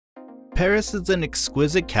Paris is an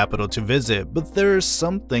exquisite capital to visit, but there are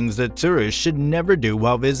some things that tourists should never do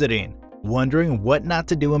while visiting. Wondering what not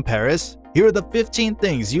to do in Paris? Here are the 15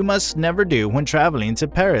 things you must never do when traveling to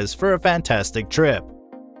Paris for a fantastic trip.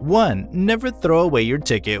 1. Never throw away your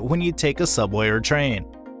ticket when you take a subway or train.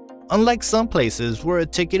 Unlike some places where a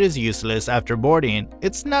ticket is useless after boarding,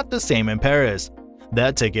 it's not the same in Paris.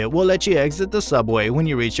 That ticket will let you exit the subway when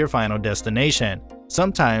you reach your final destination.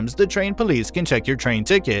 Sometimes the train police can check your train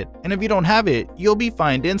ticket, and if you don't have it, you'll be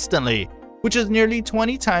fined instantly, which is nearly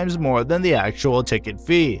 20 times more than the actual ticket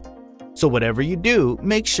fee. So whatever you do,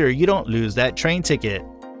 make sure you don't lose that train ticket.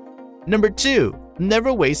 Number 2.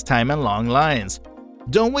 Never waste time in long lines.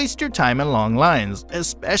 Don't waste your time in long lines,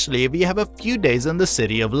 especially if you have a few days in the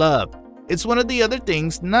city of love. It's one of the other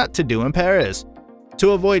things not to do in Paris.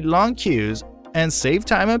 To avoid long queues and save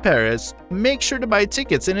time in Paris, make sure to buy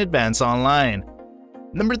tickets in advance online.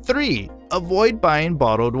 Number 3. Avoid buying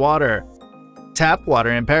bottled water. Tap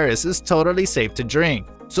water in Paris is totally safe to drink,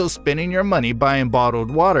 so spending your money buying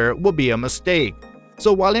bottled water will be a mistake.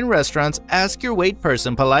 So while in restaurants, ask your wait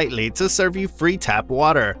person politely to serve you free tap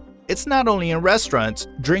water. It's not only in restaurants,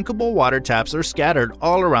 drinkable water taps are scattered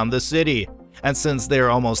all around the city, and since they are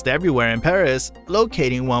almost everywhere in Paris,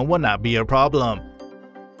 locating one will not be a problem.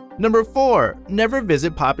 Number 4. Never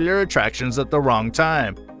visit popular attractions at the wrong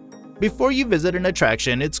time. Before you visit an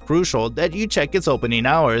attraction, it's crucial that you check its opening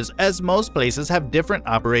hours, as most places have different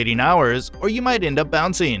operating hours, or you might end up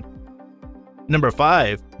bouncing. Number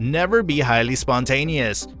 5. Never be highly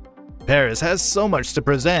spontaneous. Paris has so much to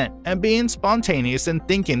present, and being spontaneous and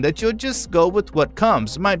thinking that you'll just go with what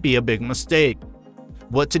comes might be a big mistake.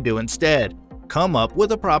 What to do instead? Come up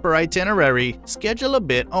with a proper itinerary, schedule a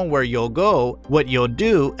bit on where you'll go, what you'll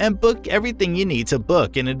do, and book everything you need to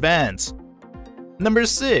book in advance. Number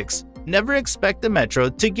 6. Never expect the metro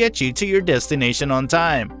to get you to your destination on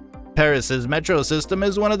time. Paris's metro system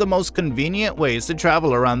is one of the most convenient ways to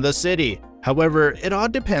travel around the city. However, it all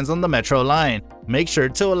depends on the metro line. Make sure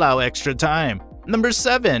to allow extra time. Number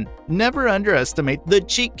 7. Never underestimate the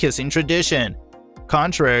cheek kissing tradition.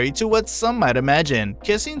 Contrary to what some might imagine,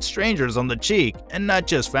 kissing strangers on the cheek, and not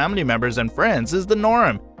just family members and friends, is the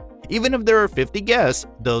norm. Even if there are 50 guests,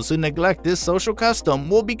 those who neglect this social custom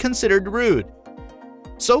will be considered rude.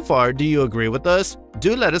 So far, do you agree with us?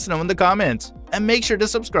 Do let us know in the comments. And make sure to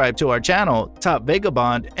subscribe to our channel, Top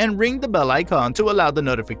Vagabond, and ring the bell icon to allow the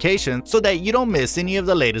notification so that you don't miss any of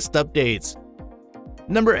the latest updates.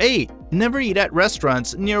 Number 8. Never eat at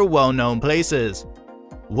restaurants near well-known places.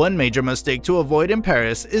 One major mistake to avoid in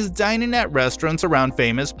Paris is dining at restaurants around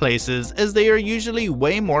famous places, as they are usually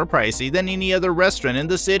way more pricey than any other restaurant in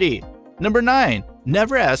the city. Number 9.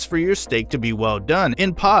 Never ask for your steak to be well done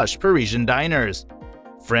in posh Parisian diners.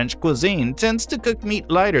 French cuisine tends to cook meat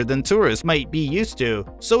lighter than tourists might be used to,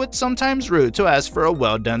 so it's sometimes rude to ask for a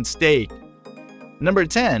well-done steak. Number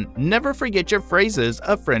 10. Never forget your phrases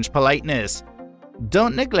of French politeness.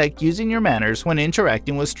 Don't neglect using your manners when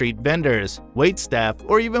interacting with street vendors, waitstaff,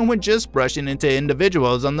 or even when just brushing into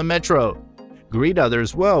individuals on the metro. Greet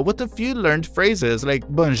others well with a few learned phrases like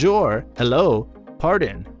bonjour, hello,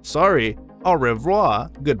 pardon, sorry, au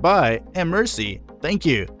revoir, goodbye, and merci. Thank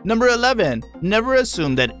you. Number 11. Never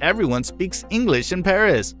assume that everyone speaks English in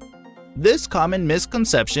Paris. This common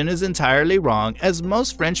misconception is entirely wrong, as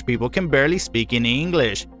most French people can barely speak any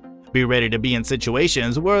English. Be ready to be in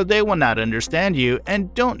situations where they will not understand you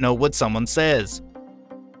and don't know what someone says.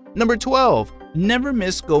 Number 12. Never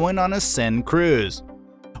miss going on a Seine cruise.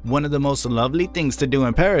 One of the most lovely things to do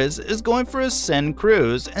in Paris is going for a Seine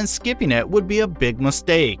cruise, and skipping it would be a big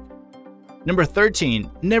mistake. Number 13.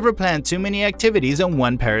 Never plan too many activities in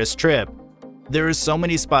one Paris trip. There are so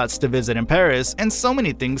many spots to visit in Paris and so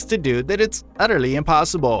many things to do that it's utterly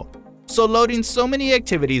impossible. So loading so many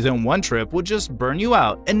activities in one trip will just burn you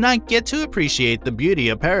out and not get to appreciate the beauty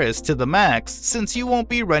of Paris to the max, since you won't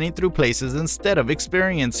be running through places instead of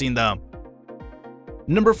experiencing them.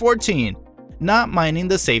 Number 14. Not minding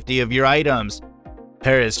the safety of your items.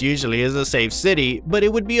 Paris usually is a safe city, but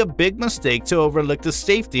it would be a big mistake to overlook the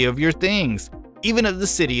safety of your things. Even if the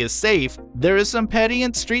city is safe, there is some petty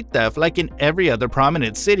and street theft like in every other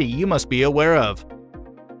prominent city you must be aware of.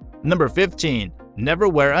 Number 15. Never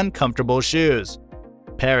wear uncomfortable shoes.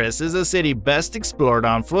 Paris is a city best explored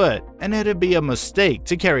on foot, and it'd be a mistake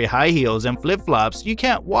to carry high heels and flip-flops you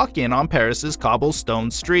can't walk in on Paris's cobblestone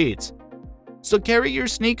streets. So carry your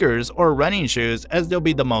sneakers or running shoes, as they'll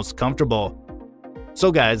be the most comfortable. So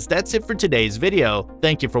guys, that's it for today's video.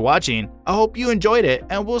 Thank you for watching. I hope you enjoyed it,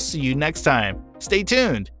 and we'll see you next time. Stay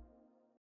tuned!